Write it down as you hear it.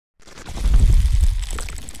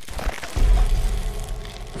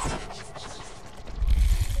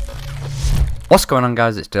What's going on,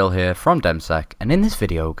 guys? It's Dill here from Demsec, and in this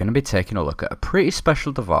video we're going to be taking a look at a pretty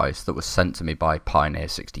special device that was sent to me by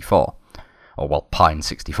A64. Or well,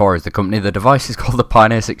 Pine64 is the company. The device is called the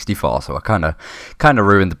A64, so I kind of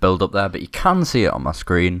ruined the build up there, but you can see it on my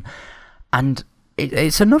screen. And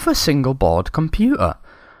it's another single board computer.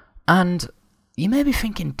 And you may be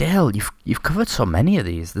thinking, Dill, you've covered so many of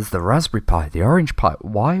these. There's the Raspberry Pi, the Orange Pi.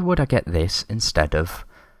 Why would I get this instead of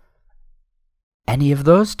any of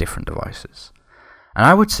those different devices? And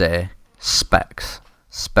I would say specs,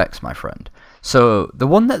 my friend. So the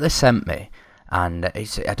one that they sent me, and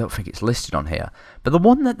I don't think it's listed on here, but the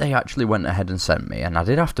one that they actually went ahead and sent me, and I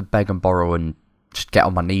did have to beg and borrow and just get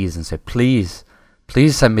on my knees and say, please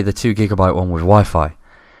send me the 2GB one with Wi-Fi.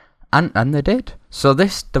 And they did. So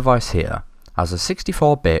this device here has a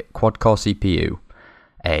 64-bit quad-core CPU,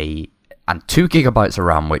 and 2GB of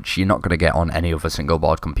RAM, which you're not going to get on any other single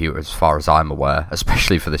board computer as far as I'm aware,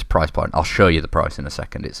 especially for this price point. I'll show you the price in a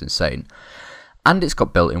second, it's insane. And it's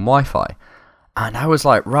got built-in Wi-Fi. And I was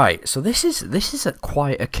like, right, so this is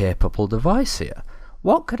quite a capable device here.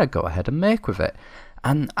 What could I go ahead and make with it?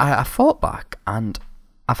 And I thought back, and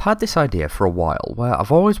I've had this idea for a while, where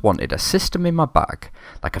I've always wanted a system in my bag,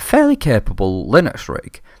 like a fairly capable Linux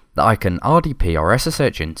rig, that I can RDP or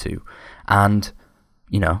SSH into, and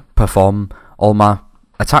perform all my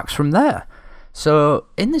attacks from there. So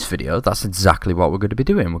in this video, that's exactly what we're going to be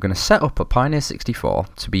doing. We're going to set up a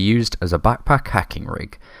A64 to be used as a backpack hacking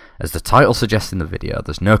rig, as the title suggests in the video.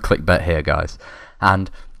 There's no clickbait here, guys.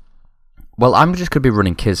 And well, I'm just going to be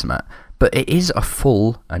running Kismet, but it is a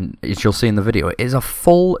full, and as you'll see in the video, it is a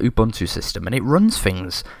full Ubuntu system, and it runs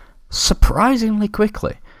things surprisingly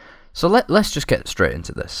quickly. So let's just get straight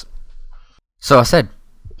into this. So I said,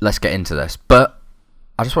 let's get into this, but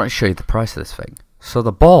I just want to show you the price of this thing. So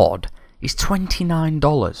the board is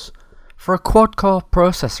 $29 for a quad-core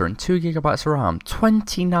processor and 2GB of RAM.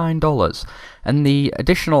 $29, and the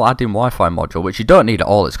additional add-in Wi-Fi module, which you don't need at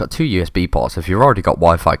all. It's got 2 USB ports. If you've already got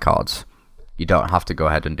Wi-Fi cards, you don't have to go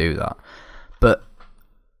ahead and do that. But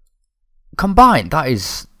combined, that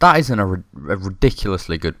is a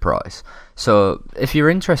ridiculously good price. So if you're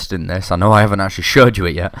interested in this, I know I haven't actually showed you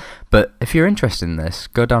it yet, but if you're interested in this,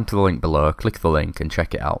 go down to the link below, click the link and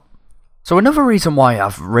check it out. So another reason why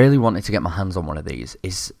I've really wanted to get my hands on one of these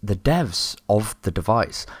is the devs of the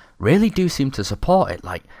device really do seem to support it.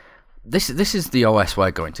 Like, this is the OS we're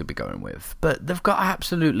going to be going with, but they've got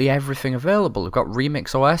absolutely everything available. They've got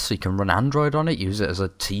Remix OS, so you can run Android on it, use it as a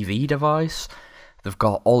TV device. They've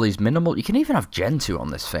got all these minimal... You can even have Gentoo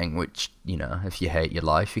on this thing, which, if you hate your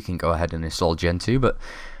life, you can go ahead and install Gentoo, but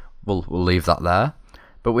we'll leave that there.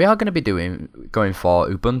 But we are going to be going for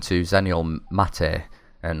Ubuntu Xenial Mate,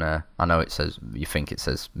 and I know it says, you think it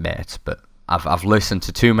says mate, but I've listened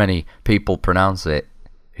to too many people pronounce it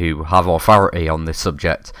who have authority on this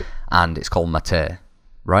subject, and it's called Mate,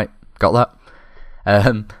 right? Got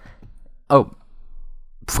that? Oh,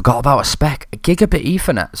 forgot about a spec, a gigabit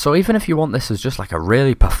Ethernet. So even if you want this as just like a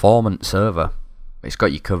really performant server, it's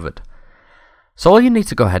got you covered. So all you need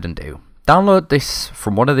to go ahead and do, download this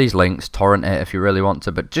from one of these links, torrent it if you really want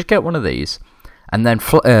to, but just get one of these, and then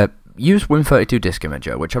use Win32 Disk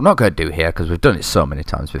Imager, which I'm not going to do here because we've done it so many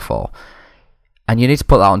times before. And you need to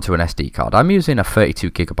put that onto an SD card. I'm using a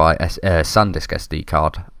 32GB SanDisk SD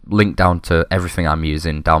card, linked down to everything I'm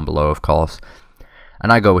using down below, of course.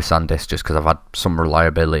 And I go with SanDisk just because I've had some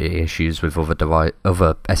reliability issues with other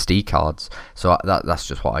SD cards, so that's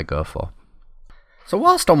just what I go for. So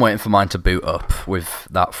whilst I'm waiting for mine to boot up with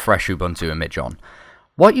that fresh Ubuntu image on,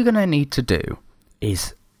 what you're going to need to do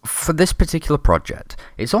is, for this particular project,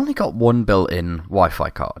 it's only got one built-in Wi-Fi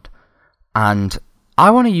card, and I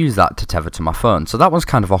want to use that to tether to my phone, so that one's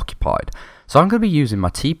kind of occupied. So I'm going to be using my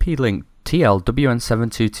TP-Link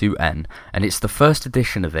TL-WN722N, and it's the first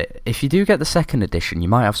edition of it. If you do get the second edition, you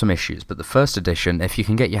might have some issues, but the first edition, if you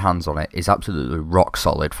can get your hands on it, is absolutely rock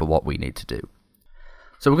solid for what we need to do.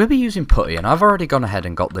 So we're going to be using PuTTY, and I've already gone ahead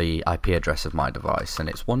and got the IP address of my device, and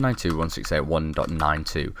it's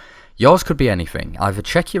 192.168.1.92. Yours could be anything. Either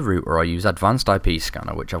check your router or use Advanced IP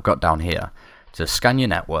Scanner, which I've got down here, to scan your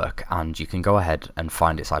network, and you can go ahead and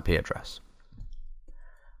find its IP address.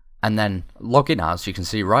 And then log in as, you can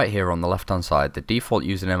see right here on the left hand side, the default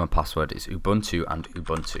username and password is Ubuntu and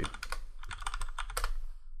Ubuntu.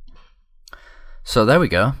 So there we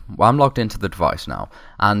go. Well, I'm logged into the device now,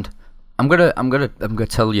 and I'm gonna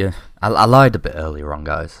tell you, I lied a bit earlier on,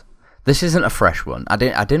 guys. This isn't a fresh one. I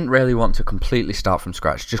didn't really want to completely start from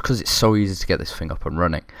scratch just because it's so easy to get this thing up and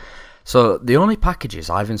running. So the only packages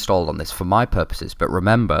I've installed on this for my purposes, but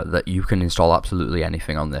remember that you can install absolutely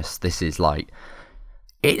anything on this. This is like,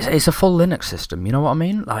 it's a full Linux system, you know what I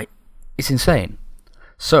mean? Like, It's insane.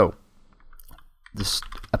 So there's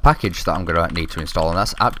a package that I'm going to need to install, and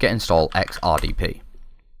that's apt-get install xrdp.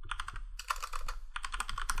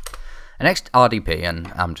 An xrdp,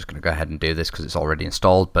 and I'm just going to go ahead and do this because it's already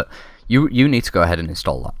installed, but you need to go ahead and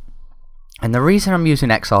install that. And the reason I'm using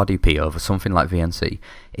xrdp over something like VNC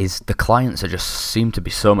is the clients just seem to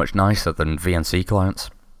be so much nicer than VNC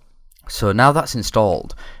clients. So now that's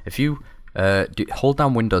installed, if you hold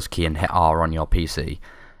down Windows key and hit R on your PC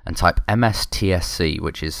and type mstsc,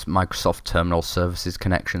 which is Microsoft Terminal Services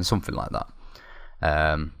Connection, something like that.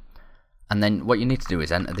 And then what you need to do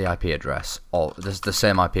is enter the IP address, or there's the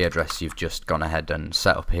same IP address you've just gone ahead and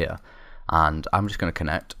set up here. And I'm just going to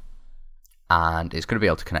connect, and it's going to be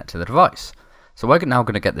able to connect to the device. So we're now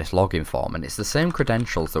going to get this login form, and it's the same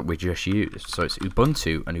credentials that we just used. So it's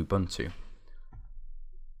Ubuntu and Ubuntu.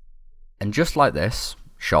 And just like this,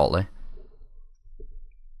 shortly,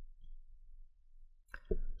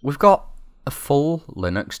 we've got a full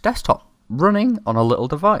Linux desktop running on a little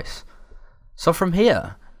device. So from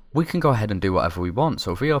here, we can go ahead and do whatever we want.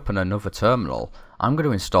 So if we open another terminal, I'm going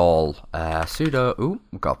to install sudo. Ooh,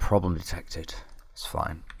 we've got a problem detected. It's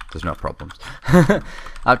fine. There's no problems. I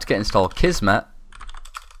have to get installed Kismet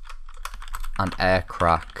and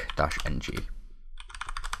aircrack-ng.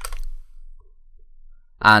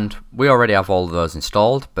 And we already have all of those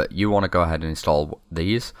installed, but you want to go ahead and install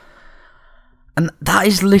these. And that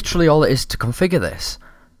is literally all it is to configure this,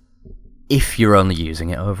 if you're only using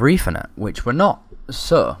it over Ethernet, which we're not.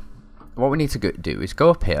 So what we need to do is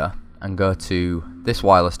go up here and go to this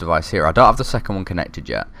wireless device here. I don't have the second one connected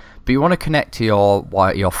yet, but you want to connect to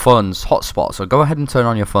your phone's hotspot. So go ahead and turn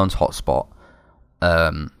on your phone's hotspot.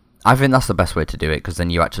 I think that's the best way to do it, because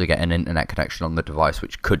then you actually get an internet connection on the device,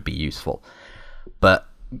 which could be useful. But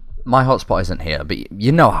my hotspot isn't here, but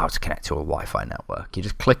you know how to connect to a Wi-Fi network. You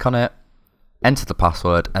just click on it, enter the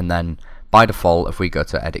password, and then by default, if we go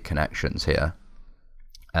to edit connections here,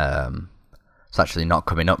 it's actually not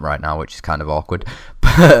coming up right now, which is kind of awkward.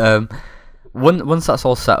 But once that's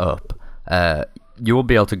all set up, you will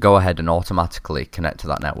be able to go ahead and automatically connect to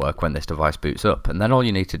that network when this device boots up. And then all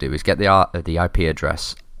you need to do is get the IP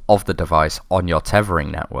address of the device on your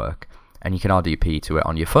tethering network, and you can RDP to it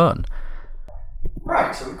on your phone.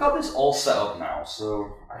 Right, so we've got this all set up now,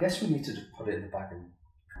 so I guess we need to just put it in the bag and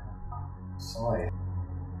sorry.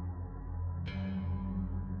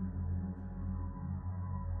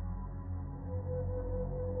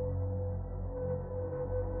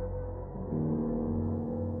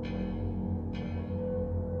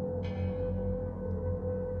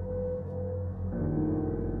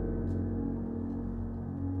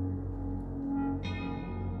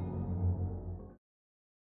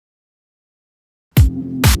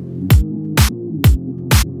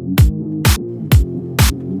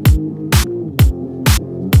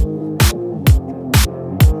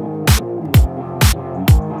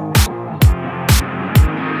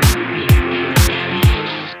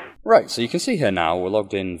 Right, so you can see here now we're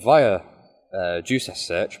logged in via Juice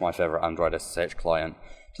SSH, my favourite Android SSH client,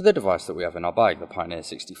 to the device that we have in our bag, the Pioneer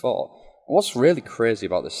A64. And what's really crazy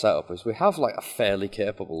about this setup is we have like a fairly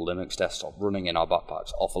capable Linux desktop running in our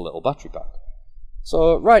backpacks off a little battery pack.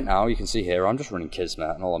 So right now you can see here I'm just running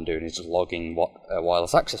Kismet, and all I'm doing is just logging what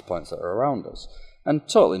wireless access points that are around us. And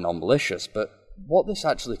totally non-malicious, but what this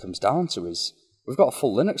actually comes down to is we've got a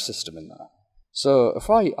full Linux system in there. So if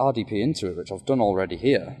I RDP into it, which I've done already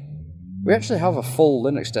here, we actually have a full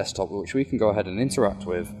Linux desktop which we can go ahead and interact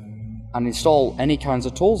with and install any kinds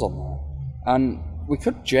of tools on there. And we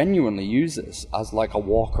could genuinely use this as like a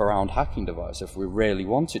walk-around hacking device if we really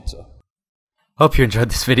wanted to. Hope you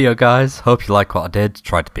enjoyed this video, guys. Hope you like what I did.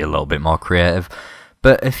 Tried to be a little bit more creative.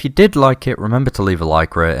 But if you did like it, remember to leave a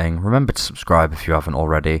like rating. Remember to subscribe if you haven't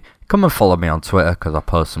already. Come and follow me on Twitter, because I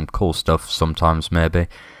post some cool stuff sometimes, maybe.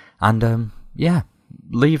 And yeah.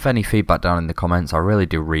 Leave any feedback down in the comments. I really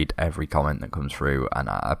do read every comment that comes through, and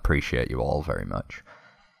I appreciate you all very much.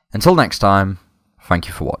 Until next time, thank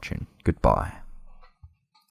you for watching. Goodbye.